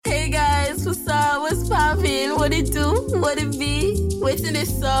What it do? What it be? Waiting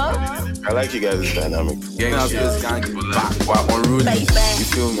this up. I like you guys' dynamic. Gang shit, gang back on road. Baby. You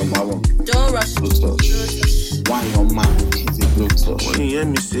feel me, Marlon? Don't rush. Why your man is a blue touch? When you hear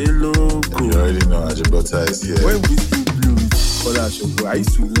me say loco, You already know Ajibade is here. When we still blew it, call out your bro. I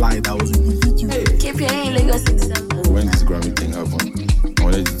used to lie that was in the video. Keep your hand in Lagos 6-7. When this Grammy thing happened, I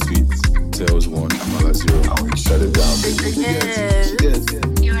wanted to tweet Tails 1, Amala 0, and we shut it down, baby.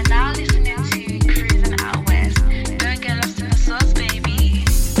 Yes. You are now listening to Cruising Out West. Don't get lost in the sauce, baby.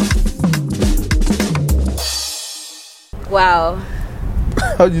 Wow.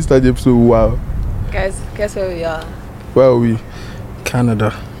 How do you start the episode? Wow. Guys, guess where we are? Where are we?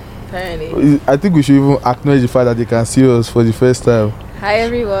 Canada. Apparently. I think we should even acknowledge the fact that they can see us for the first time. Hi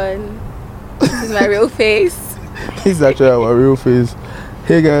everyone. This is my real face. This is actually our real face.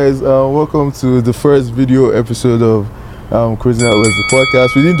 Hey guys, welcome to the first video episode of Cruising Out West, the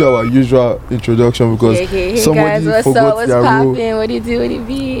podcast. We didn't do our usual introduction because Hey somebody guys, what's forgot up? What's their role. poppin'? What do you do? What do you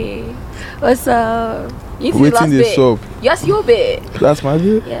be? What's up? You did the last Waiting this bit. up. Yes, your bit. That's my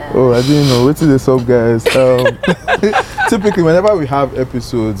bit? Yeah. Oh, I didn't know. Waiting this up, guys. Typically, whenever we have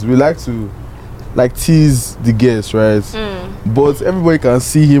episodes, we like to tease the guests, right? But everybody can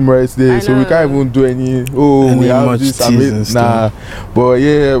see him right there, I so we know. can't even do any. Oh, Any we have much this teasing amazing. Nah, stuff. but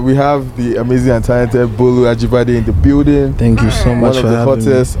yeah, we have the amazing and talented Bolu Ajibade in the building. Thank you so One much of for the having me.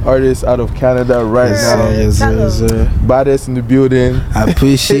 hottest artists out of Canada right now. Yes, sir. Baddest in the building. I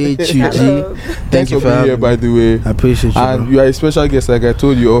appreciate you, G. Hello. Thanks for being here, having by me. the way. I appreciate you, And bro. you are a special guest, like I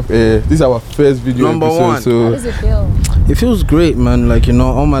told you off air. This is our first video Number episode, one. How so does it feel? It feels great, man. Like, you know,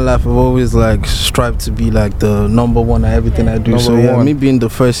 all my life I've always like strived to be like the number one at everything I do. Number So yeah, one. me being the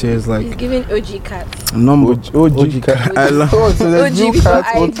first year is He's like giving OG cats. number OG cat. I love. Oh, so there's new before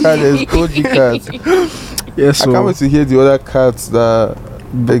cats, old cat, there's OG cats. Yeah, I so can't wait to hear the other cats that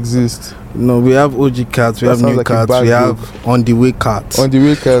exist. no, we have OG cats, we That have sounds new like a cats, bad we joke. have on the way cats. On the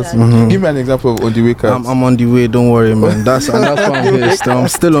way cats. Mhm. Give me an example of on the way cats. I'm on the way. Don't worry, man. That's why I'm here still. I'm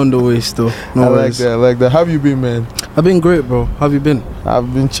still on the way still. I No like worries. that. I like that. How have you been, man? I've been great, bro. How have you been?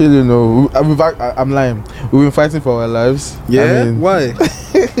 I've been chilling. No, I'm lying. We've been fighting for our lives. Yeah. I mean, Why?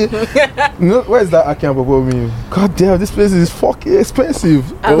 no, where's that Akin Bobo mean? God damn, this place is fucking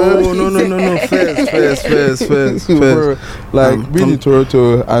expensive. Oh no. First. Bro, like being in I'm-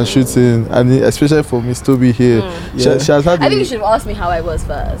 Toronto and shooting, and especially for Miss Toby here, she has had. I think you should have asked me how I was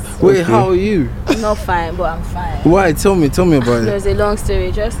first. Wait, Okay. how are you? I'm not fine, but I'm fine. Why? Tell me about it. There's a long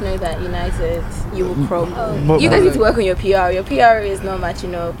story. Just know that United, you will crumble. But- You guys need to work on your PR. Your PR is not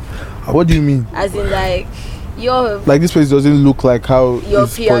matching up. What do you mean? As in, like, your Like this place doesn't look like how your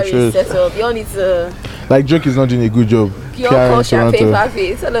it's PR is portrayed. set up. You all need to Like Drake is not doing a good job. pure PR in culture, Toronto. paper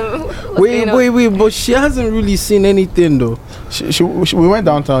face. Tell them what's going on. Wait, but she hasn't really seen anything though. We went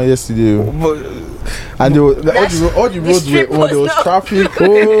downtown yesterday, and there was, all the roads were strip on. There was was not- traffic.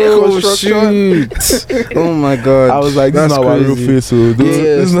 Oh construction. shoot! Oh my god! I was like, this is That's not our real crazy. face. So Yeah,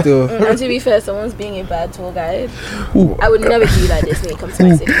 this is not- still. And to be fair, someone's being a bad tour guide. Ooh. I would never do like this when it comes to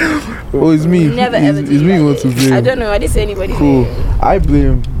my city. Oh, it's me. Never it's, ever do it's me. like You want to this. blame? I don't know. I didn't say anybody's Cool. name. I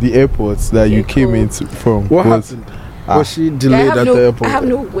blame the airports that you Okay, came cool. into from. What But- happened? Ah. Was she I delayed have at no, the airport? I have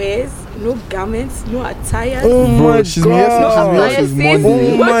no wares, no garments, no attire. Oh Bro, my she's been here since- god! she's been here Appliances. since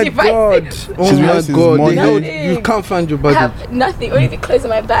Monday. Oh What my if I god! She's Oh been my here since god! Monday. You can't find your I body. have nothing, only the clothes on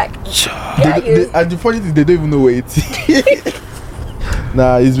my back. And the funny thing, they don't even know where it is.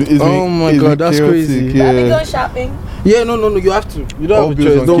 Nah, it's been, Oh my it's God, been that's chaotic, crazy. Have you Yeah. gone shopping? Yeah, no, you have to. You don't All have a bills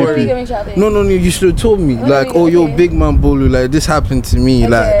choice. on Don't KP. Where are you worry. going shopping? No, you should have told me. What Like, are you oh, yo, doing? big man Bolu, like this happened to me. Okay.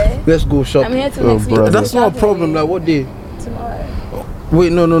 Like, let's go I'm shopping. here till Oh, next week. brother. That's not a problem. Like, what day? Tomorrow.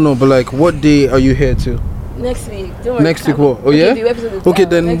 Wait, no. But like, what day are you here to? Next week. Don't worry. Next week, what? Oh Okay, yeah. the episode is Okay, down.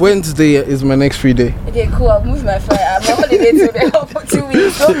 then Next Wednesday is my next free day. week. Okay, cool. I'll move my flight. I'm on holiday till the for 2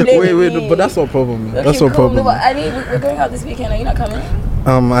 weeks. Don't blame Wait, me. but that's not a problem. Man. Okay, That's not a cool. problem. No, but we're going out this weekend. Are you not coming?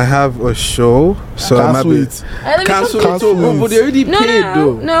 I have a show, so I might Cancel be. it. Let me Cancel come it. to- Cancel Oh, but they already No, paid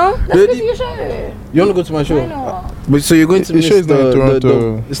though. no. Let's They go to already- your show. You wanna go to my show? Why not? But so you're going to The miss show is not in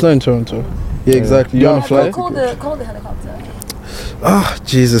Toronto. It's not in Toronto. Yeah, exactly. You Yeah, wanna fly? Call the helicopter. Ah,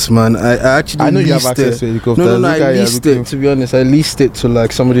 Jesus, man. I actually I know you have leased access it. to helicopters. No, Look I how you're leased looking. it. To be honest, I leased it to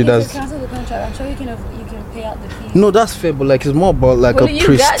like somebody You can that's. cancel the contract. I'm sure you can pay out the fee. No, that's fair, but like it's more about like Well, a you got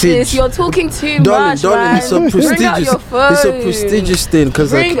this. prestige. You're talking too Darling, much, darling, man. it's a Bring out prestigious. your phone. It's a prestigious thing,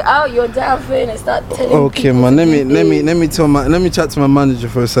 cause Bring like. out your damn phone and start telling Okay, people man. to do things. Let me chat to my manager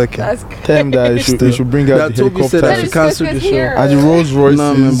for a second. That's Tell him that you should bring out That the Toby said helicopter I should cancel the show. Here. and the Rolls Royces.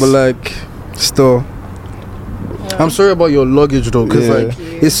 No, man, but like, still. I'm sorry about your luggage though, cause Yeah. like Thank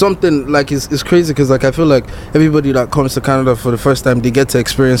you. it's something like it's crazy because like I feel like everybody that comes to Canada for the first time, they get to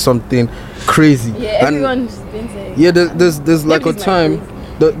experience something crazy. Yeah, And everyone's been saying. yeah, there's like a Nobody's time.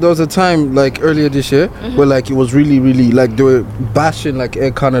 like There was a time like earlier this year where like it was really like they were bashing like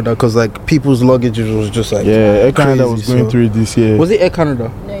Air Canada because like people's luggage was just like Air Canada crazy, was going so- through it this year. Was it Air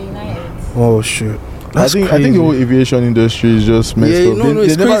Canada? No, United. Oh shit. I think the whole aviation industry is just messed Yeah, up. no, they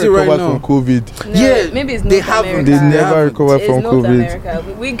it's never crazy right recovered now. from COVID. No, Yeah, maybe it's they North haven't. America. They never haven't. recovered It's from North COVID.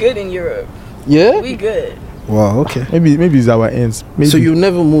 America. We good in Europe. Yeah. We good. Wow. Okay. Maybe it's our ends. Maybe. So you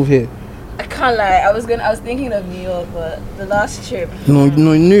never move here? I can't lie. I was thinking of New York, but the last trip. No,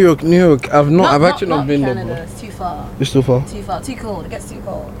 New York. I've actually not been Canada. there. It's too far. But it's too far. Too far. Too cold. It gets too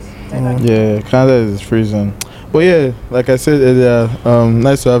cold. Yeah, Canada is freezing. But yeah, like I said earlier,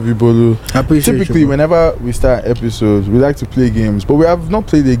 nice to have you, Bolu. I appreciate Typically, you, bro. whenever we start episodes, we like to play games, but we have not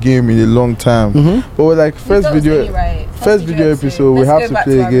played a game in a long time. But we're like first video episode, we have to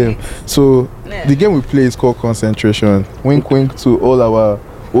play a game. So the game we play is called Concentration. Wink, wink to all our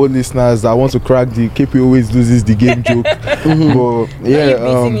old listeners that want to crack the KP always loses the game joke. But You're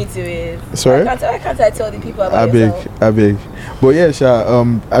beating me yeah, to it. sorry? Why can't I tell the people about yourself? I beg. But yeah, Sha,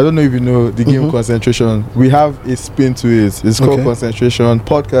 I don't know if you know the game Concentration. We have a spin to it. It's called Okay. Concentration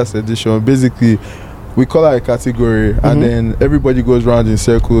Podcast Edition. Basically, we call out a category and then everybody goes around in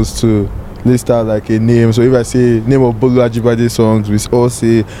circles to list out like a name. So if I say name of Bolu Ajibade songs, we all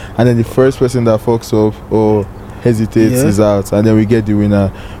say, and then the first person that fucks up or hesitates is out, and then we get the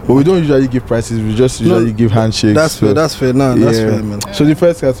winner. But we don't usually give prizes, we just usually give handshakes. That's fair. That's fair. Nah, that's fair, man. So the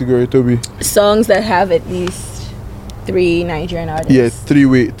first category, Toby. Songs that have at least 3 Nigerian artists. Yeah,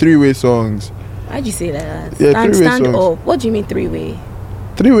 three-way songs. Why'd you say that? Yeah, stand three-way stand songs. up. What do you mean 3-way?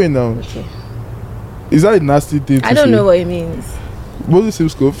 Three-way now. Okay. Is that a nasty thing to I don't say? know what it means. Bolu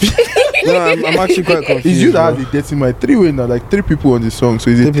seems confused. No, I'm actually quite confused. It's you that bro. have the dirty mind. Three-way now, like 3 people on the song, so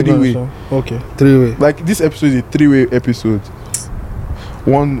it's a Three people on the three-way. song. Okay, 3-way. Like this episode is a 3-way episode.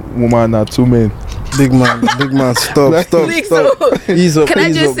 1 woman and 2 men. Big man, stop. Please, so- Ease up. Can I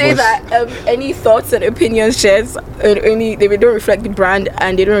ease just up, say boss. that any thoughts and opinions shared only they don't reflect the brand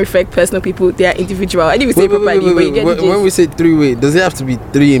and they don't reflect personal people. They are individual. I didn't even say properly, but you get the When we gist. say 3-way, does it have to be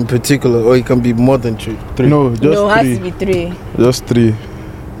 3 in particular, or it can be more than 3? No, just No, it has 3. to be 3. Just 3.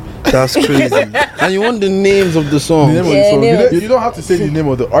 That's crazy. And you want the names of the The songs? name of Yeah, the song. name of- You don't have to say the name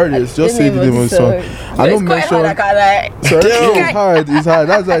of the artist. Just say the name of the song. I It's don't quite hard, I mention. can't lie. Sorry, Damn. it's hard. It's hard.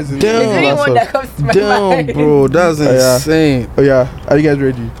 That's why it's Damn. There's only last one song. that comes to my Damn, mind. bro, that's yeah. insane. Oh yeah, are you guys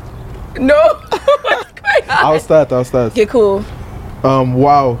ready? No. It's quite hard. I'll start. Okay, cool.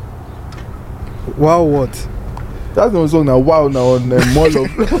 Wow. Wow, what? That's the song now. Wow, now on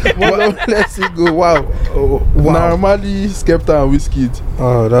Molue. Let's see go. Wow. Wow. Normally, Skepta and Wizkid.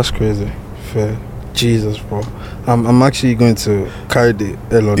 Oh, that's crazy. Fair. Jesus, bro. I'm actually going to carry the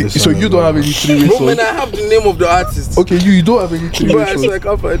L on this. So one you as don't well. have any 3-way Bro, songs. man, I have the name of the artist. Okay, you don't have any Bro, 3-way I songs. swear I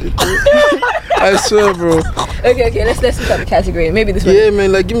can't find it. Bro. I swear, bro. Okay, let's look at the category. Maybe this one. Yeah,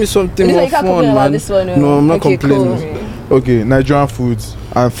 man, like give me something This one more you can't fun, complain about man. this one. No, I'm not Okay, complaining. cool. Okay, Nigerian foods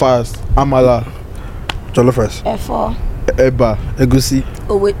and fast. Amala, Jollof rice, F4. eba, egusi,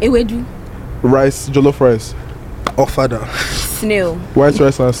 Ewedu. rice, jollof rice, ofada, Snail. white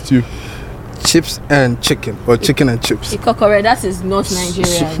rice and stew. chips and chicken, or chicken and chips. Ikokore, that is not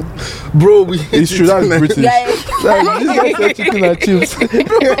Nigerian. Bro, we It's true, that's British. Guys, This guy said chicken and chips.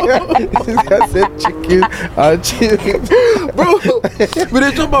 This guy said chicken and chips. Bro, we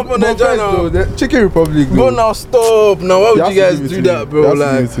dey chop up on But Nigeria first now. though, the Chicken Republic. Bro, though. now stop. Now, why You would have you to guys give it do to that, him. bro? You have to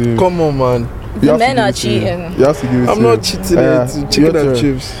Like, give it to him. come on, man. You the have to men give are it to him. cheating. You have to give it to I'm him. not cheating. It's chicken your and turn.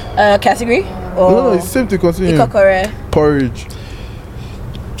 chips. Category? No, it's same to continue. Ikokore. Porridge.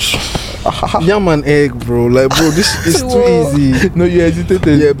 Yam and egg, bro. Like, bro, this is too Tuwo. easy. No, you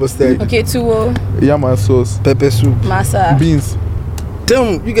hesitated. Yeah, but still, Okay, Tuwo. Yam and sauce. pepper soup. Masa. Beans.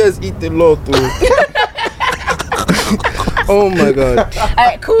 Damn, you guys eat a lot, though. Oh my god.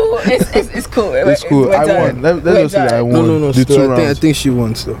 Alright, cool. It's cool. It's cool. I won. Let's just say that I won. No. The Still, 2 I rounds. think she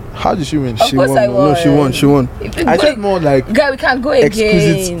won. Still, How did she win? Of she course won. I No, she won. She won. I said more like Guy, we can't go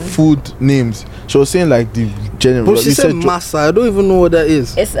exquisite again. food names. She was saying like the general. Bro, she you said masa. I don't even know what that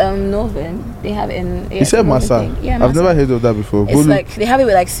is. It's Northern. They have it in. He said masa. Yeah, I've masa. never heard of that before. It's Bolu. like they have it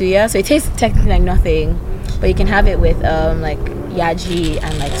with like suya, so it tastes technically like nothing, but you can have it with like yaji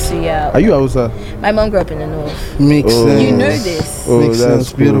and like suya. Are you Hausa? My mom grew up in the north. Makes Oh. sense. You know this. Oh, Makes that's sense.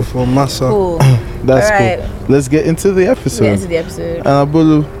 cool. Beautiful masa. Cool. That's Alright. cool. Let's get into the episode. Get into the episode.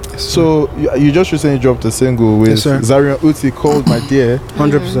 Bolu, so you just recently dropped a single with Yes, sir. Zarian Uti called My Dear.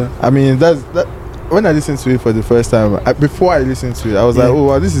 100%. I mean, that's when I listened to it for the first time, before I listened to it, I was like, oh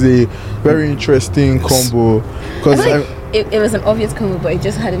wow, this is a very interesting combo. Because it was an obvious combo, but it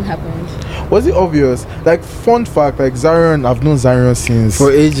just hadn't happened. was it obvious? Like, fun fact, like Zion, I've known Zion since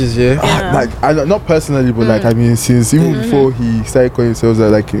for ages, yeah. like I not personally, but like I mean, since even before he started calling himself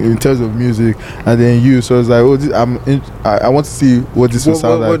like in terms of music, and then you, so I was like, oh, I want to see what this will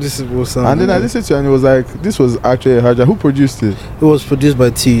sound like. What this will sound and then I listened to it, and it was like, this was actually a hard job. Who produced it? It was produced by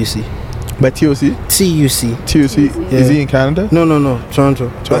TUC. By TOC? TUC. TOC? Yeah. Is he in Canada? No,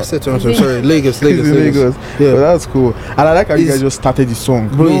 Toronto. I said Toronto. Sorry, Lagos. He's in Lagos. Yeah, but that's cool. And I like how you guys just started the song.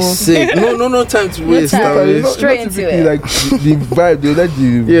 Bro, he's sick. No time to waste. Straight into it. Like the vibe, they let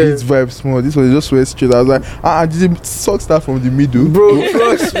the beats vibe small. This one just went straight. I was like, did the song start from the middle? Bro,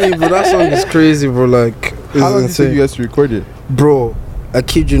 trust me, bro. That song is crazy, bro. Like, how long did it take you guys to record it? Bro, I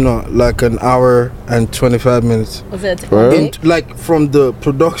kid you not, like an hour and 25 minutes. Was it? Like from the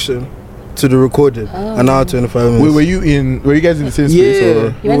production to the recording, an hour 25 minutes. Wait, were you guys in the same space?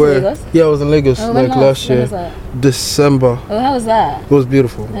 Or? You went to Lagos? Yeah, I was in Lagos like last year. When was that? December. Oh, how was that? It was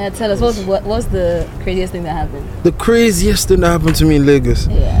beautiful. Tell us, what's the craziest thing that happened? The craziest thing that happened to me in Lagos,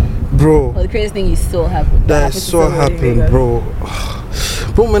 Yeah. bro. Well, the craziest thing you saw happen. That saw happen, bro.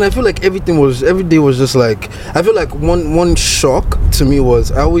 Bro, man, I feel like every day was just like, I feel like one shock to me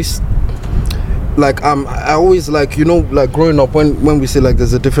was I always like, you know, like growing up when we say like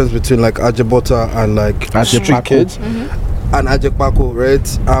there's a difference between like Ajibade and like street kids and Ajibade,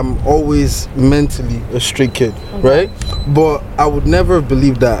 right? I'm always mentally a street kid, right? But I would never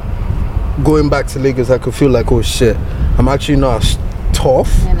believe that going back to Lagos I could feel like, oh shit, I'm actually not as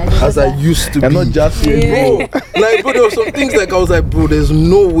tough as I used to be. I'm not just bro. Like, bro, there were some things like I was like, bro, there's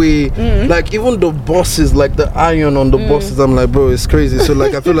no way. Like, even the bosses, like the iron on the bosses, I'm like, bro, it's crazy. So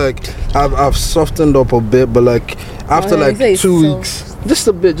like, I feel like I've softened up a bit, but like after like 2 weeks, just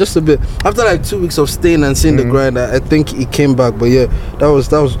a bit. After like 2 weeks of staying and seeing the grind, I think it came back. But yeah, that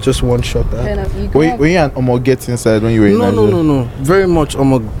was just one shot. Were you an get inside when you were in Nigeria? No. Very much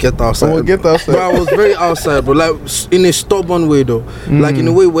get outside. Get outside. But I was very outside, bro. Like in a stubborn way though. Like in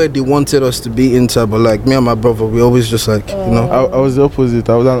a way where they wanted us to be inside, but like me and my brother, we always just like, you know. I was the opposite.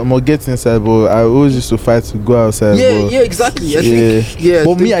 I was get inside, but I always used to fight to go outside. Yeah, exactly. I think,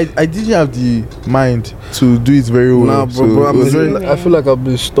 but me, I didn't have the mind to do it very well. Nah, bro, I feel like I've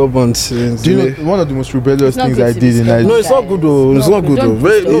been stubborn since. Do you know one of the most rebellious things I did in Nigeria? No, it's not good though. It's not good though.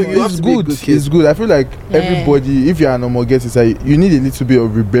 It's good. It's good. I feel like everybody, if you're an get inside, you need a little bit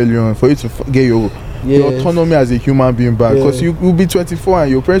of rebellion for you to get your autonomy as a human being back, because you will be 24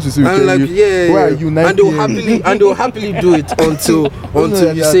 and your parents will still tell you, where are you 19? And they'll happily do it until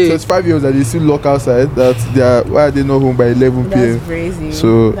you say 25 years that they still lock outside, that why are they not home by 11 p.m. That's crazy.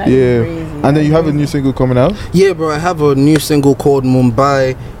 So and then you have a new single coming out. Yeah, bro, I have a new single called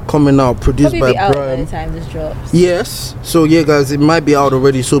Mumbai coming out, produced by out Brian. by the time this drops. Yes, so yeah guys, it might be out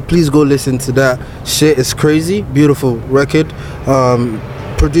already, so please go listen to that shit. It's crazy, beautiful record,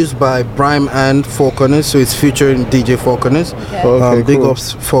 produced by Brian and Four Corners, so it's featuring DJ Four Corners. Big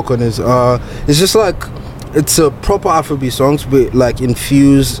ups Four Corners. It's just like, it's a proper Afrobeat songs with like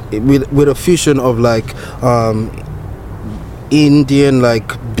infused with a fusion of like Indian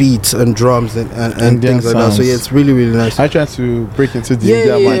like beats and drums and things like that. So yeah, it's really nice. I try to break into the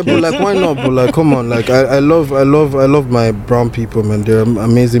Indian market. But like, why not? But like, come on, like I love my brown people, man. They're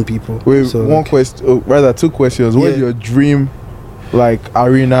amazing people. Wait, so, one question, rather two questions. What's your dream like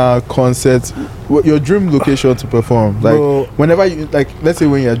arena concert, your dream location to perform? Like, bro, whenever you, like, let's say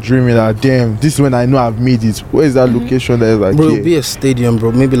when you're dreaming, damn, this is when I know I've made it. Where is that location that is like? Bro, it'll be a stadium,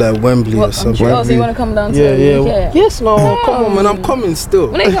 bro. Maybe like Wembley or something. Oh, so you want to come down to Yes, no, come on, man. I'm coming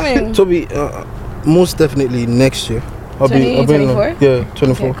still. When are you coming? To be most definitely next year. I'll be 24? Yeah,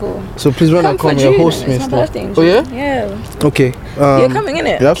 24. Okay, cool. So please, when I come here, host me still. Oh yeah? Yeah. Okay. You're coming,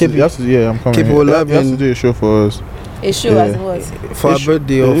 innit? You have to, yeah, I'm coming. You have to do a show for us. A show as what? For a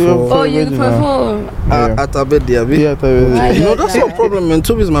birthday or for... Oh, you perform? At a birthday, Abi? Yeah, at a birthday. No, that's no problem, man.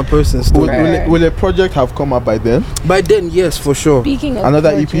 Toby's my person still. Will a project have come up by then? By then, yes, for sure. Speaking of another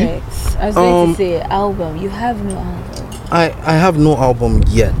projects, EP? I was going to say album. You have no album. I have no album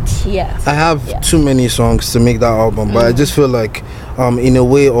yet. Yes. I have too many songs to make that album, but I just feel like in a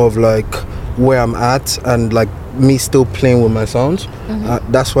way of like where I'm at and like me still playing with my sounds,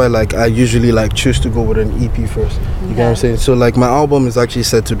 that's why like I usually like choose to go with an EP first. You get what I'm saying? So like my album is actually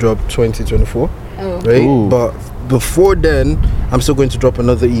set to drop 2024, right? Ooh. But before then I'm still going to drop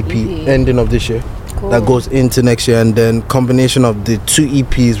another EP ending of this year. Cool. That goes into next year, and then combination of the two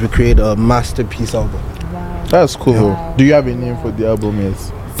EPs we create a masterpiece album. That's cool. Wow. Do you have a name for the album?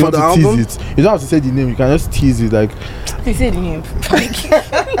 Yes. You For have the to album? tease it. You don't have to say the name. You can just tease it. Like They said the name.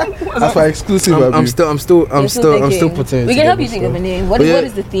 that's why exclusive. I'm Abi. still thinking. putting it We can help together you think of a still. name. What But is yeah. what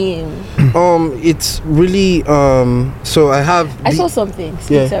is the theme? It's really so I have I the- saw something.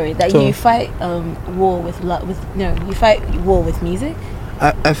 Yeah. Sorry, that So- you fight war with you fight war with music.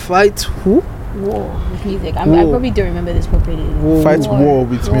 I fight who? War with music. I War. probably don't remember this properly. Fight war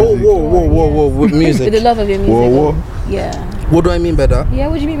with Whoa, music. whoa, with With the music. love of your music. War. Yeah. What do I mean by that? Yeah.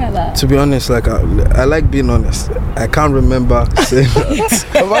 What do you mean by that? To be honest, like I like being honest. I can't remember saying that.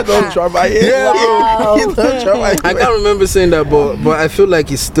 Have I done trauma? Yeah. Wow. You done trauma? I can't remember saying that, but I feel like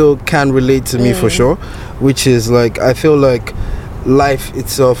it still can relate to me for sure. Which is like I feel like life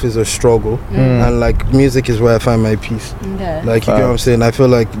itself is a struggle, and like music is where I find my peace. Okay. Like you get what I'm saying? I feel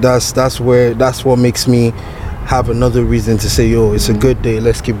like that's what makes me have another reason to say, yo, it's a good day,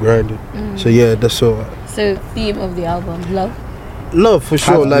 let's keep grinding. So yeah, that's all. So theme of the album, love. Love for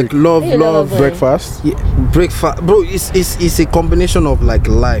sure, like Heartbreak. love, Hey, love, Lover Boy. Breakfast. yeah, breakfast, bro. It's a combination of like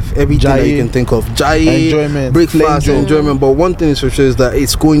life, everything that you Jaye. can think of, Jaye, Enjoyment. breakfast, Flanger. enjoyment. But one thing is for sure is that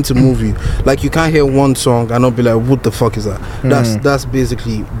it's going to move you. Like you can't hear one song and not be like, what the fuck is that? That's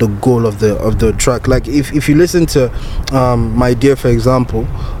basically the goal of the track. Like if you listen to My Dear, for example,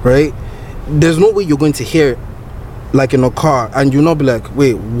 right? There's no way you're going to hear it like in a car and you'll not be like,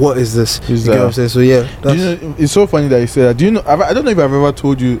 wait, what is this? You Is get what I'm that- saying? So yeah, Do you know, it's so funny that you said that. Do you know? I don't know if I've ever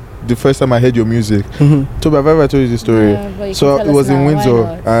told you the first time I heard your music. Toby, I've ever told you this story. Yeah, but you So can it tell was us in now, why Windsor,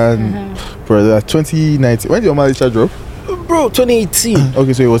 not? and brother, 2019. When did your Malisha drop? bro, 2018.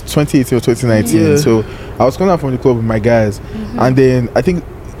 Okay, so it was 2018 or 2019. Yeah. So I was coming out from the club with my guys, and then I think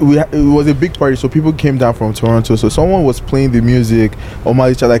it was a big party, so people came down from Toronto. So someone was playing the music on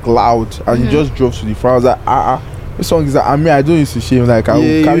Malisha like loud, and he just drove to the front. I was like, this song is like, I mean, I don't used to shame. Like I will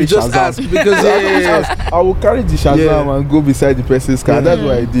Yeah, carry you just Shazam. ask because I will carry the Shazam Yeah. and go beside the person's car. That's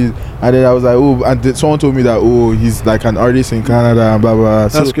what I did. And then I was like, oh, and then someone told me that, oh, he's like an artist in Canada and blah blah.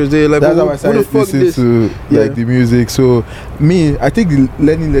 That's So crazy. Like, that's who, how I who the started fuck listening this? to like the music. So me, I think the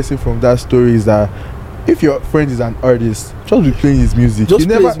learning lesson from that story is that if your friend is an artist, just be playing his music. Just you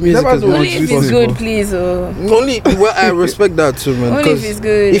play never, his music never as know much Only what's if it's possible. good, please. Only well, I respect that too, man. Only if 'cause it's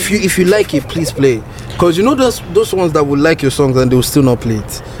good. If you like it, please play it. Cause you know those ones that will like your songs and they will still not play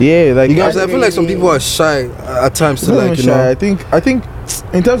it. Yeah, like You guys, I feel like some people are shy at times to Not like even you shy. know. I think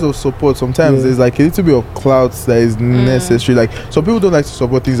in terms of support, sometimes there's like a little bit of clouds that is necessary. Like some people don't like to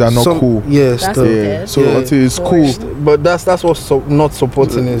support things that are not Some- cool. Yeah, That's still. it. Yeah. So Yeah. until it's cool, But that's what not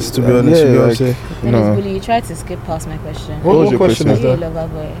supporting is, to be honest. Yeah, you know what I'm like- saying? No. no. You tried to skip past my question. What was your question question? is Are you that? a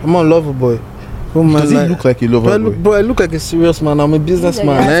lover boy? I'm a lover boy. Oh man, Does he look like a bro, lover boy? I look like a serious man. I'm a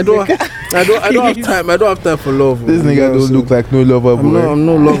businessman. like I don't have time. I don't have time for love. This you know nigga what I'm don't saying? look like no lover boy. I'm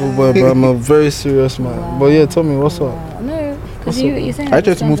no lover boy, but I'm a very serious man. But yeah, tell me what's up. No, because What's you're saying I that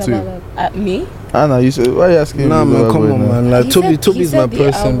tried to move songs to about love. Me? Anna, you said why are you asking? Nah, me man, lover come boy on, now? man. Like He Toby's said my the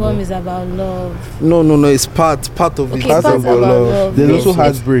person. album Bro. is about love. No, it's part of it. Okay, Part parts of about love. There's Yes, also it's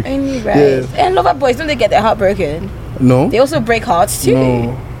heartbreak. only right. Yeah. And lover boys, don't they get their heart broken? No, They also break hearts too.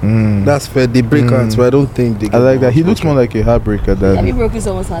 no, that's fair. They break hearts, but I don't think they. I like that. He looks more like a heartbreaker Have you than broken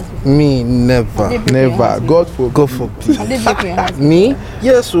someone's heart before? me. Have they Never. broken your never. heart God for Go for Have they broken your heart? me.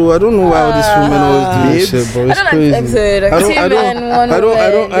 Yeah, so I don't know why all these women always do this shit, bro. I It's don't like crazy. this episode. Like, two men, one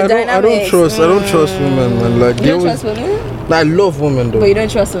woman, the dynamics. trust. I don't trust women, man. Like You they don't always, trust women? I love women though. But you don't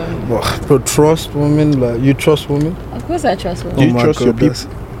trust women? But trust women, like you trust women. Of course I trust Do women. you my trust your God, people? that's-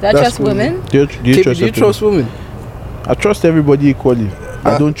 Do I that's trust cool. women? Do you KP, trust do you your people? trust women? I trust everybody equally.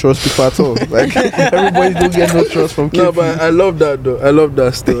 I don't trust people at all. Like everybody don't get no trust from No, KP. but I love that though. I love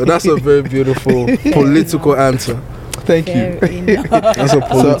that still. That's a very beautiful political answer. Thank you. Fair enough. That's a So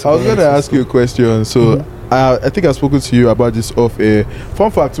political I was gonna ask you a question. So I think I've spoken to you about this off air.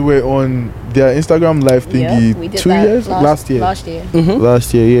 Fun fact: we're on their Instagram live thingy Yep, we did 2 that years last year. Last year.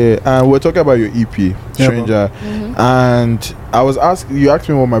 Last year, yeah, and we're talking about your EP, Stranger. And I was you asked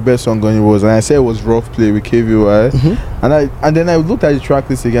me what my best song on it was, and I said it was Rough Play with KVY. And then I looked at the track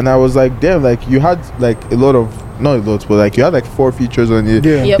list again. I was like, damn, like you had like not a lot, but like you had like 4 features on it.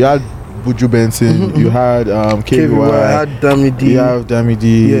 Yeah. Yep. You had Buju Benson, you had KVY, KVY, I had Dami D. you have Dami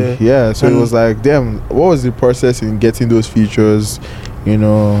D. Yeah. Yeah, so it And- was like, damn, what was the process in getting those features? You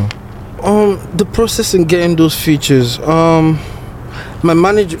know, The process in getting those features. My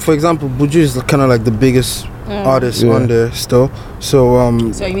manager, for example, Buju is kind of like the biggest artist Yeah. on there still. So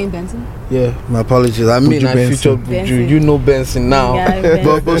So you mean Benson? yeah, my apologies. I mean, Buju I Benson. featured Buju. Benson. You know Benson now. Yeah,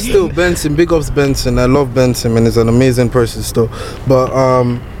 but Benson. still Benson, big ups Benson. I love Benson, and he's an amazing person still. But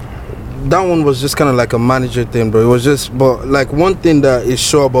that one was just kind of like a manager thing, bro. It was just, but like one thing that is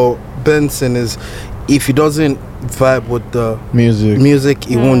sure about Benson is if he doesn't vibe with the music.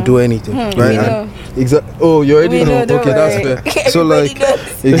 he won't do anything, right? we And oh, you already We know. don't Okay, that's worry. fair. So Everybody like,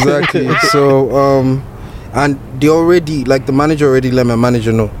 knows. exactly. So and they already like the manager already let my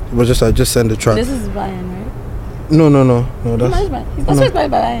manager know. It was just I just send the track. This is Brian, right? No. He's That's managed by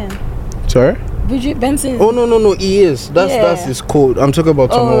Brian. Sorry. Bridget Benson. oh no. He is. That's Yeah. his code. I'm talking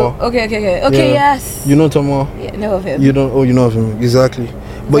about Tomoa. Okay, Yeah. yes. You know Tomoa? Yeah, know of him. You don't? Oh, you know of him exactly.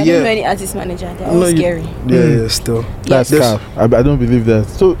 But But I don't know yeah, any artist manager. They're No, all you- scary. yeah. Still. That's There's- cap. I don't believe that.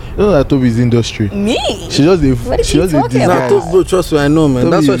 So you know that Toby's industry. Me? She just a What is she he just a talking Nah, about? bro, trust me, I know, man.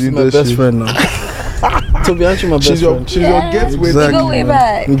 Toby That's why is she's my industry. best friend now. Toby, aren't you my best She's your friend? she's your gateway. We Exactly, go way man.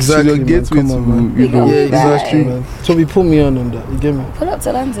 back. Exactly, She's your man. gateway Come on, man. to you know. Yeah, Yeah, exactly, Right. man. Toby, put me on that. You get me? Pull up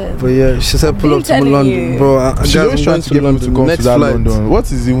to London. But yeah, she said pull been up to telling London, you. bro. She's guys, always I'm trying going to get me to come to Next that flight. London.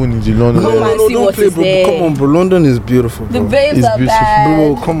 What is even in the London? Come No, on, no, see don't what play, is bro. there. Come on, bro. London is beautiful, The bro. babes It's are beautiful. bad.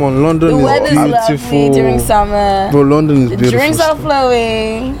 Bro, come on, London The is weather's beautiful. lovely during summer. Bro, London is The beautiful. drinks are still.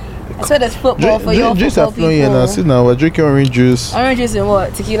 flowing. I swear there's football for your Drinks football are flowing here now. people. See now, we're drinking orange juice. Orange juice and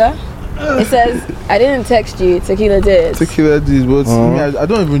what? Tequila? It says, I didn't text you. Tequila did. Tequila this, but me, I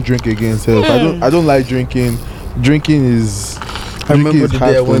don't even drink again. Self. I don't like drinking. Drinking is. I remember drinking is the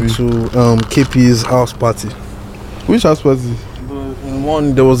hard day I for went me. to KP's house party. Which house party? In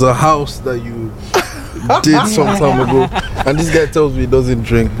one, there was a house that you did some time ago, and this guy tells me he doesn't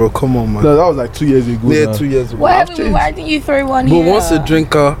drink, bro. Come on, man. No, that was like 2 years ago. Yeah, now. 2 years ago. Why, changed. why didn't you throw one But here? once a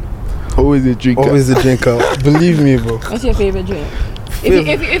drinker, Always a drinker. always a drinker. Believe me, bro. What's your favorite drink?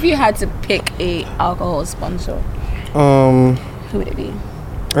 If you had to pick a alcohol sponsor, who would it be?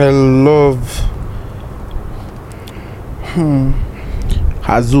 I love.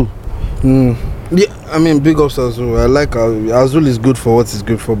 Hazu. Yeah, I mean, big ups Azul. I like Azul is good for what it's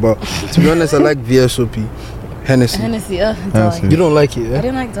good for, but to be honest, I like VSOP, Hennessy. Hennessy. Hennessy. Dark. You don't like it, I yeah?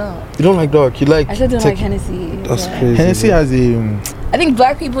 didn't like dark. You don't like dark. You like. I still don't like tequila. Hennessy. That's yeah. crazy. Hennessy bro. has a. I think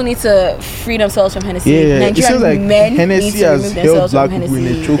black people need to free themselves from Hennessy. Yeah, it Nigerian seems like men Hennessy need to has remove helped themselves black from people in a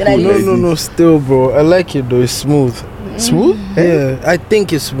Hennessy. chokehold. Did I No, lose? no, still, bro. I like it though. It's smooth. Smooth? Yeah, I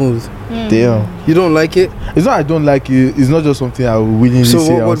think it's smooth. Damn. You don't like it? It's not I don't like it. It's not just something I will willingly So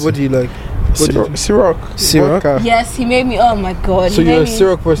say. what do you like? Ciroc. Ciroc? Vodka. Yes, he made me. Oh my god. So he you're made a me-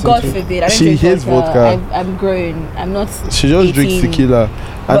 Ciroc person God too? forbid. I don't She drink hates vodka. I'm grown. I'm not. She just drinks 18, tequila.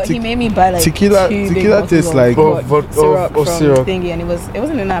 But he made me buy like tequila- two big tequila bottles tastes of like- syrup of from syrup. thingy, and it wasn't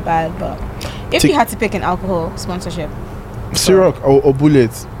even that bad. But if Te- you had to pick an alcohol sponsorship, Ciroc or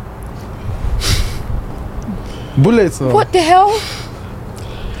bullets. Bullets. No. what the hell?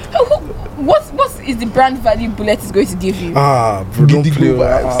 What is the brand value Bullet is going to give you? Ah, bro, don't Gidigo play with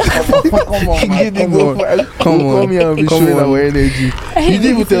vibes. Come on, man. Gidigo vibes. Come on. Come here and be Come showing on. our energy. You didn't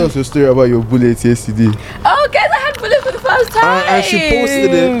even tell us your story about your bullets yesterday. Oh, guys, I had Bullet for the first time. And she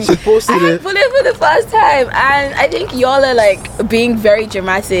posted it. She I posted had it. Bullet for the first time, and I think y'all are like being very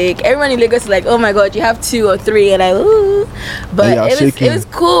dramatic. Everyone in Lagos is like, "Oh my god, you have 2 or 3," and I, ooh. But Yeah, shaking. it was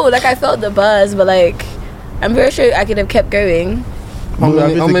cool. Like I felt the buzz, but like I'm very sure I could have kept going. How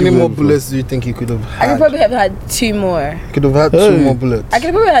many, I've how been many taking more bullet before. bullets do you think you could have I could had? probably have had 2 more. Could have had 2 Hey. more bullets. I could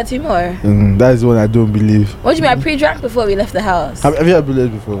have probably had 2 more. That's the one I don't believe. What do you mean? I pre-drank before we left the house. Have you had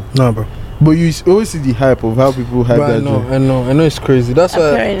bullets before? No, bro. But you always see the hype of how people hype But I that know, drink. I know it's crazy. That's why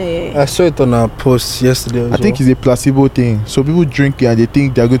Apparently. I saw it on our post yesterday. As I think well. it's a placebo thing. So people drink it and they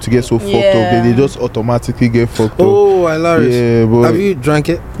think they're going to get so fucked up, then they just automatically get fucked up. Oh, hilarious. Yeah, but Have you drank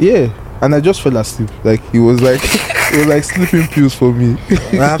it? yeah, and I just fell asleep. Like it was like it was like sleeping pills for me.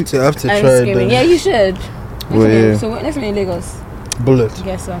 I have to I'm try it. screaming. Then. Yeah, you should. Well, yeah. So next time in Lagos, Bullet.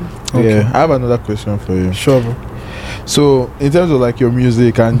 get some. Okay. Yeah, I have another question for you. Sure, bro. So, in terms of like your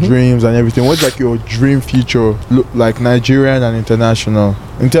music and dreams and everything, what's like your dream future look like, Nigerian and international?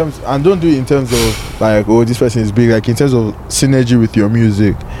 In terms, and don't do it in terms of like, oh, this person is big. Like in terms of synergy with your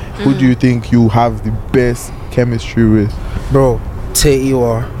music, who do you think you have the best chemistry with? Bro,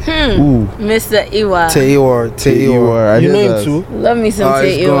 Teiwar. Ooh, Mr. Iwa. Teiwar, I You hear know that. him too? Love me some Ah,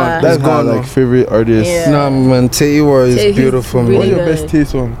 it's Te gone. Iwa. That's That's my gone like now. favorite artist. Yeah. Nah, man, Teiwar is He's beautiful, really What's man. your good. best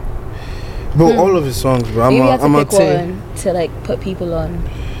taste on? Bro, all of his songs, bro. Maybe you have I'm to a pick one to like put people on.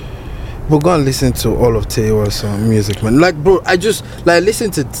 We're gonna listen to all of Teiwar's music, man. Like, bro, I just like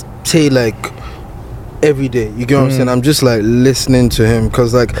listen to Tay like every day. You get what I'm saying? I'm just like listening to him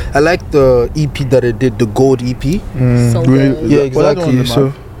because like I like the EP that I did, the Gold EP. So Really? good. Yeah, Was that the one exactly. with So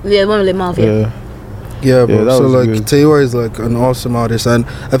Mark? Yeah, one with the mouth. Yeah. Yeah. yeah, bro. Yeah, that so was like good. Teiwar is like an awesome artist, and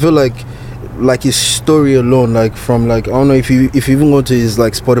I feel like his story alone, like from like I don't know if you even go to his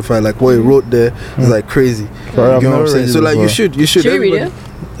like Spotify, like what he wrote there is like crazy. Sorry, I've You know what never I'm saying? read it So like before. you should Should we read everybody-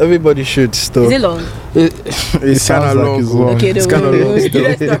 Everybody should still. Is it long? It's kind sounds of like long. it's long. Okay, It's don't kind of worry. long still.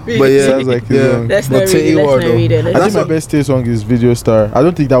 Let's not read But it. yeah, Sounds like it's yeah. long. Let's But not tell read it. you Let's what, not read it. I think Let's my best Tay song is Video Star. I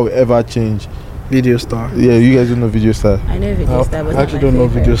don't think that will ever change. Video Star. Yeah, you guys don't know Video Star. I know Video Star, but I actually don't know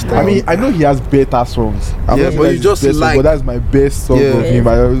Video Star. I mean, I know he has better songs. I'm Yeah, not saying but that's you his just best song, like- but that's my best song Yeah. of him.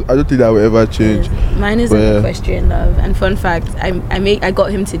 I don't think that will ever change. Mine is But yeah. Equestrian Love. And fun fact, I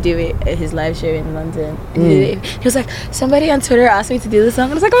got him to do it at his live show in London. And he was like, somebody on Twitter asked me to do this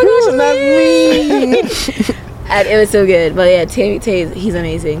song. And I was like, oh my gosh, me. And it was so good. But yeah, Tay, he's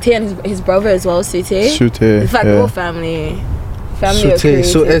amazing. Tay and his brother as well, Sute. Shooter. In fact, the whole family. Family of Sute.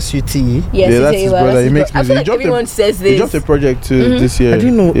 So creative. SUTE. Yeah, Yeah, that's Sute, his well, brother. that's He his makes bro- I music. feel He like dropped everyone says He this. dropped a project too this year. I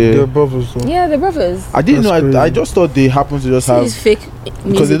didn't know Yeah. they're brothers though. Yeah, they're brothers. I didn't That's know. crazy. I just thought they happened to just have These fake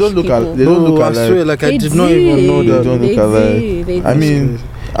because they don't look people. at they don't look I alike. swear, like I They did not even know They that. don't look alike. They I mean,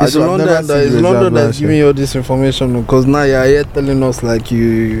 It's I've London never that seen is the London that's resemblance. giving you all this information because now you're here telling us like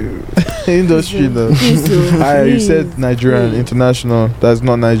you. Industry though. You said Nigerian, international. That's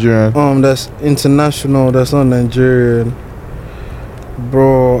not Nigerian. That's international. That's not Nigerian.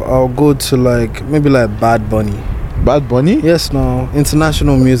 Bro, I'll go to like maybe like Bad Bunny. Bad Bunny. Yes, no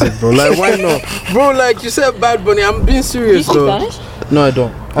international music, bro. Like why not, bro? Like you said, Bad Bunny. I'm being Do you serious speak though. Spanish? No, I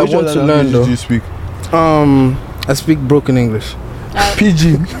don't. I Which want other to learn languages though. do you speak? I speak broken English.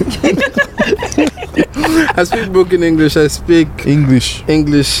 Pidgin. I speak broken English. I speak English.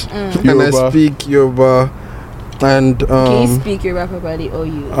 English, and Yoruba. I speak Yoruba, and Can you speak your rapper body or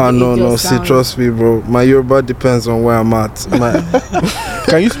you? no, It no. just See, sounds- trust me, bro. My Yoruba depends on where I'm at.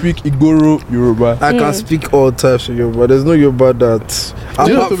 Can you speak Igoro Yoruba? I can speak all types of Yoruba. There's no Yoruba that Do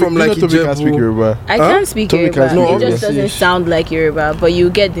you know apart from Toby- like do you know Toby can speak Ijebu. Yoruba? I Huh? can speak Toby Yoruba. can speak It just Yoruba. doesn't sound like Yoruba, but you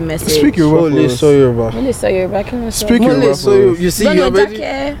get the message. Speak Yoruba for Holy us. so Yoruba. Really, so Yoruba. Can you Speak Mole, Yoruba so for you, us. you see Don't you know already.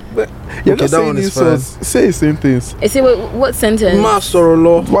 Jackie. You're Okay, not that saying one is insults. Say same things. Is it what sentence? Ma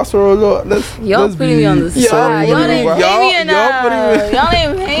sorolo. Wasorolo. Let's Y'all let's putting be me on the Yeah, spot. Y'all ain't Yoruba. pay me Y'all enough. putting Y'all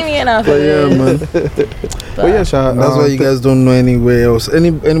ain't pay me enough. But yeah, man. But yeah, Sha, That's why you guys don't know anywhere else.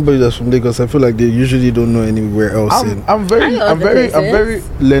 Anybody that's from Lagos, I feel like they usually don't know anywhere else. I'm very I know I'm other very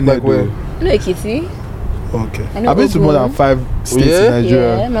learned. Like where? You know Kitty? Okay. I know I've been to more than Ogun. 5 states Yeah? in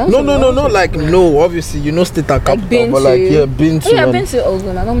Nigeria. Yeah, my mom's No, from no, Ogun. like no. Obviously, you know state and capital, been but like to- yeah, been to. Oh, yeah, I've been to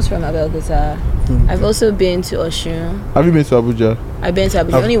Ogun. My mom's from Abeokuta. Hmm. I've also been to Oshun. Have you been to Abuja? I've been to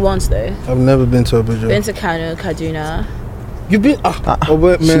Abuja I've- only once though. I've never been to Abuja. Been to Kano, Kaduna. You been? Oh,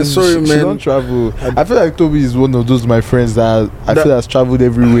 but man, sorry, She don't man. travel. I feel like Toby is one of those my friends that I That- feel has traveled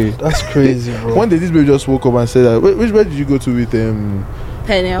everywhere. That's crazy, bro. One day this baby just woke up and said that. Where did you go to with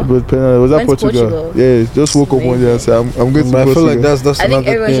Penel. With Penal? Was that Went to Portugal? Portugal. Yeah, just woke up one day and said I'm going to But I feel Portugal. like that's I think another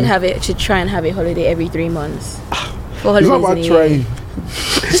everyone thing. should try and have a holiday every 3 months. For It's holidays not about in a trying. year.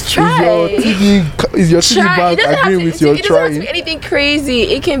 Just try. Is your TV Try. It bank doesn't have agreeing to, with your it doesn't have to trying? be anything crazy.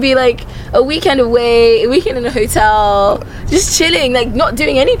 It can be like a weekend away, a weekend in a hotel, just chilling, like not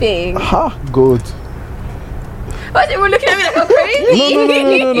doing anything. Ha, good. Why is everyone looking at me like I'm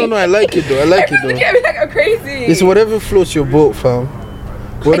crazy? No. I like it though. I like it Everyone looking though. at me like I'm crazy. It's whatever floats your boat, fam.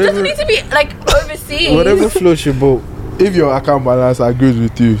 It doesn't Whatever, need to be like overseas. whatever floats your boat. If your account balance agrees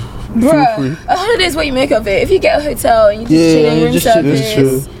with you, feel Bruh, free. a holiday is what you make of it. If you get a hotel and you just Yeah, chill in you room just chill. service, That's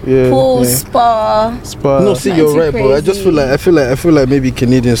true. Yeah. pool, yeah. spa. Spa. No, see, Not you're too right, bro. I just feel like I feel like maybe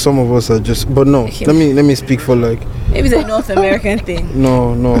Canadians. Some of us are just. But no, Okay. let me speak for like. Maybe it's a North American thing.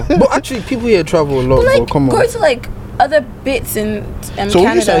 No. But actually, people here travel a lot. But Bro. like, Come go on. to like other bits in So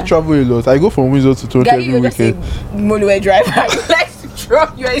when you say I Canada. travel a lot, I go from Windsor to Toronto Guy, every you're just a weekend. Molue driver. You like to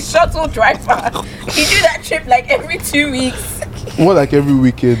truck. You're a shuttle driver. You do that trip like every 2 weeks. More like every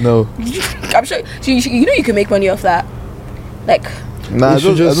weekend now. I'm sure. You know you can make money off that. Like Nah, You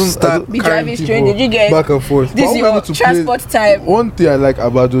should just start Be carrying driving people strangers, you get- back and forth. this I'll is be your able to play- transport time. One thing I like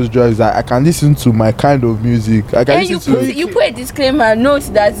about those drives is that I can listen to my kind of music. I can And listen to you put a disclaimer note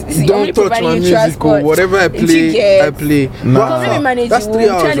that this is only Don't touch providing my you music or transport. whatever I You play. get- I play. Nah. Because let me manage That's you. 3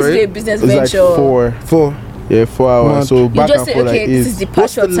 We're hours, trying to do a right? business it's venture. like 4. For Yeah, 4 hours. Man. So You back just and say, forth okay, like this 8. is what's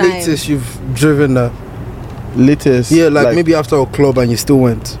departure the time. latest you've driven that? Latest. Yeah, like maybe after a club and you still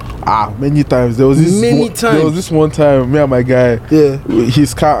went. Many times. There was this Many There times. was this one time, me and my guy, Yeah.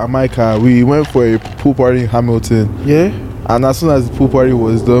 his car and my car, we went for a pool party in Hamilton. Yeah. And as soon as the pool party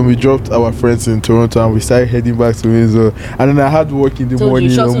was done, we dropped our friends in Toronto and we started heading back to Windsor. And then I had work in the Told you, morning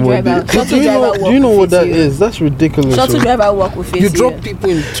shuttle on driver. Monday. Shuttle driver Do you know work what that with you. is? That's ridiculous. Shuttle bro. driver work will face You drop people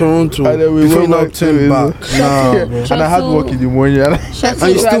in Toronto And then we before you went now back to turn Windsor. back. Nah, Yeah. bro. And I had work in the morning. And Shuttle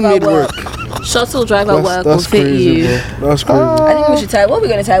And you still driver made work. Shuttle driver work will That's fit crazy, you. bro. That's crazy. I think we should title. What are we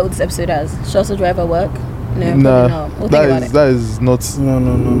going to title this episode as? Shuttle driver work. No, probably not. We'll think about it. that is not.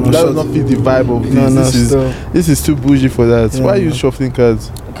 No. That does not fit the vibe of this. No, This is too bougie for that. Yeah, Why are you no. shuffling cards?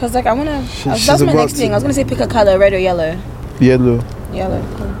 Because like I wanna. She's That's my about next thing. to- I was gonna say pick a color, red or yellow. Yellow. Yellow.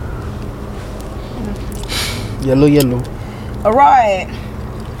 Cool. Yellow. All right.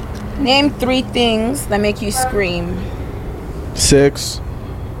 Name 3 things that make you scream. Sex.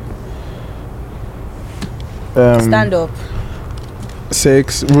 Stand up.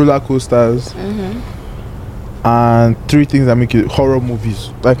 Sex, roller coasters, and 3 things that make you horror movies.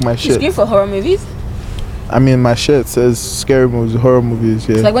 Like my You shirt. scream for horror movies? I mean, my shirt says scary movies, horror movies.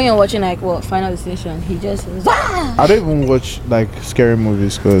 Yeah. It's like when you're watching like what Final Destination, he just I don't even watch like scary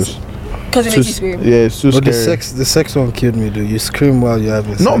movies because it makes you scream. yeah, it's too But scary. the sex one killed me, dude. You scream while you're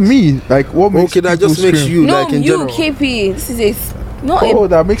having sex. Not me. Like what makes Okay, that people just makes scream? you No, like in you general. KP. This is not Oh,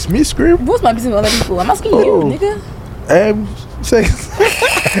 that makes me scream. what's my business with other people? I'm asking Oh. you, nigga. Sex.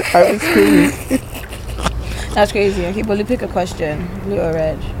 I'm screaming. That's crazy. Okay, Bolu, pick a question. Blue or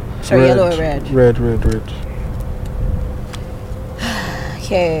red? Sorry, yellow or red? Red.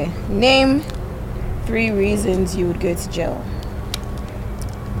 Okay. Name 3 reasons you would go to jail.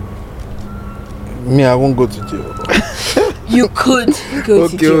 Me, I won't go to jail. You could go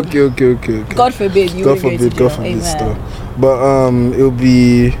to jail. Okay. God forbid you God would go to forbid, jail. God forbid Amen. stuff. But it'll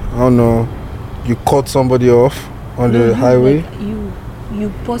be, I don't know, you cut somebody off on the highway. Like,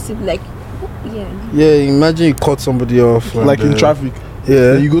 you possibly like, yeah. Yeah, imagine you cut somebody off. Like in traffic.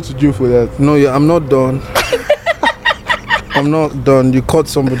 Yeah. You go to jail for that. No, yeah, I'm not done. I'm not done. You cut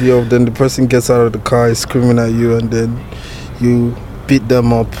somebody off, then the person gets out of the car, is screaming at you, and then you beat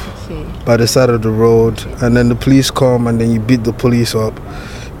them up Okay. by the side of the road, and then the police come, and then you beat the police up.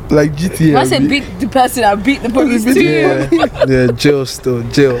 Like GTA. I said beat the person, I beat the police too. Yeah, jail still,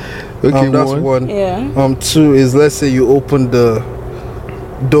 jail. Okay, That's one. Yeah. 2 is, let's say you open the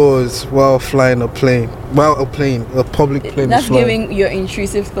doors while flying a plane, a public plane That's is flying. giving your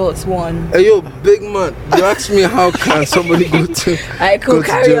intrusive thoughts 1. Hey yo, big man, you ask me how can somebody go to Alright, cool, go to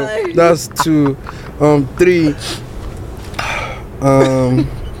carry jail? on. That's 2. 3.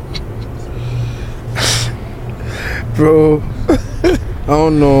 Bro, I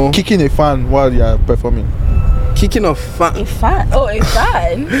don't know. Kicking a fan while you are performing. Kicking a fan. A fan? Oh, a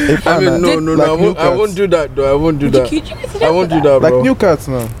fan? A I fan mean, no, like I new won't cats. do that though. I won't do that. Could you consider I won't do that? that, Like bro. new cats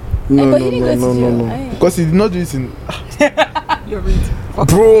now. No, But he didn't go to jail. no. Aye. Because he did not do it in. You're rude.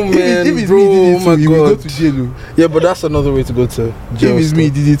 Bro, If man, it's bro, me did oh it my to you, we will go god. to jail. Oh. Yeah, but that's another way to go to jail. If it's me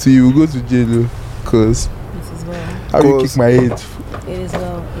did it to you, we will go to jail. Cause This is well. I will Cause- kick my head. It is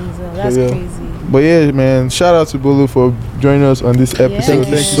well. That's Yeah. crazy. But yeah, man, shout out to Bolu for joining us on this episode. Thank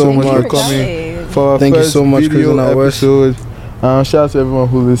you so much for for coming. For our Thank you first so much, video Chris and West. episode. Shout out to everyone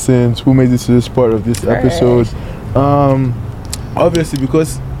who listened, who made it to this part of this episode. Obviously,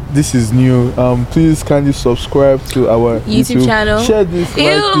 because this is new, please kindly subscribe to our YouTube channel. Share this. Ew,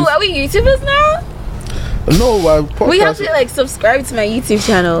 like this. are we YouTubers now? No, our podcast. We have to like subscribe to my YouTube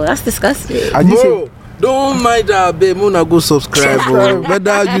channel. That's disgusting. And you Bro, don't mind that, babe. Muna go subscribe, bro.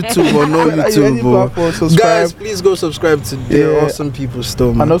 Whether YouTube or no Any YouTube, bro. platform, subscribe. Guys, please go subscribe to the Yeah. awesome people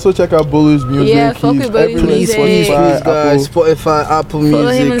still, man. And also check out Bolu's music. Yeah, fuck He's with Bolu's everywhere. music. Please, Spotify, guys. Apple. Spotify, Apple Follow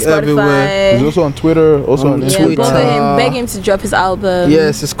him on Music, everywhere. He's Spotify. also on Twitter, also on On Yeah, Instagram. bother him, beg him to drop his album.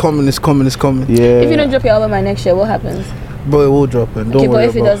 Yes, it's coming. Yeah. If you don't drop your album by next year, what happens? But it will drop it. Don't Okay, worry but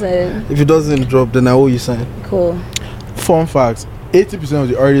if it about doesn't, If it doesn't drop, then I owe you sign. cool. Fun fact: 80% of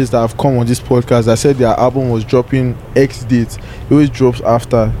the artists that have come on this podcast that said their album was dropping X date, it always drops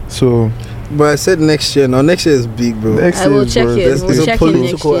after. So But I said next year. Now next year is big, bro. next I will year, check bro, it. There's, We'll there's a check in next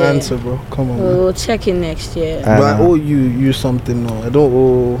political year. answer, bro. Come on. man. We'll check in next year. But I owe you something now. I don't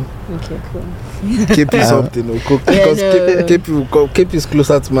owe Okay, cool. KP something. No. Yeah, Because no. KP is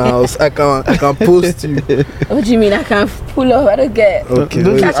closer to my house. I can post you. What do you mean I can't pull up? I don't get. Okay.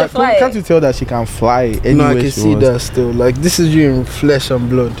 Don't you- Catch a flight. can't you tell that she can fly anywhere No, I can she see wants? that still. Like this is you in flesh and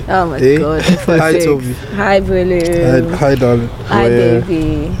blood. Oh my Eh? god. Hi, Toby. Hi, Bolu. Hi, darling. Hi, Yeah.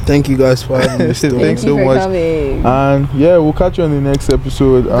 baby. Thank you guys for having me still. Thanks Thank you so for much. coming. And yeah, we'll catch you on the next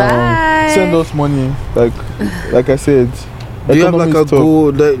episode. Bye. Send us money, like I said. Do you have like economy a is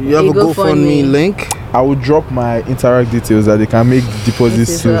tough. you have A a GoFundMe GoFundMe. link? I will drop my Interact details that they can make deposits This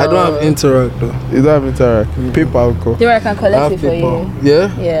is to. I don't have Interact though. You don't have Interact. PayPal call. There I can I collect have it for PayPal. you.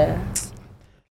 Yeah? Yeah.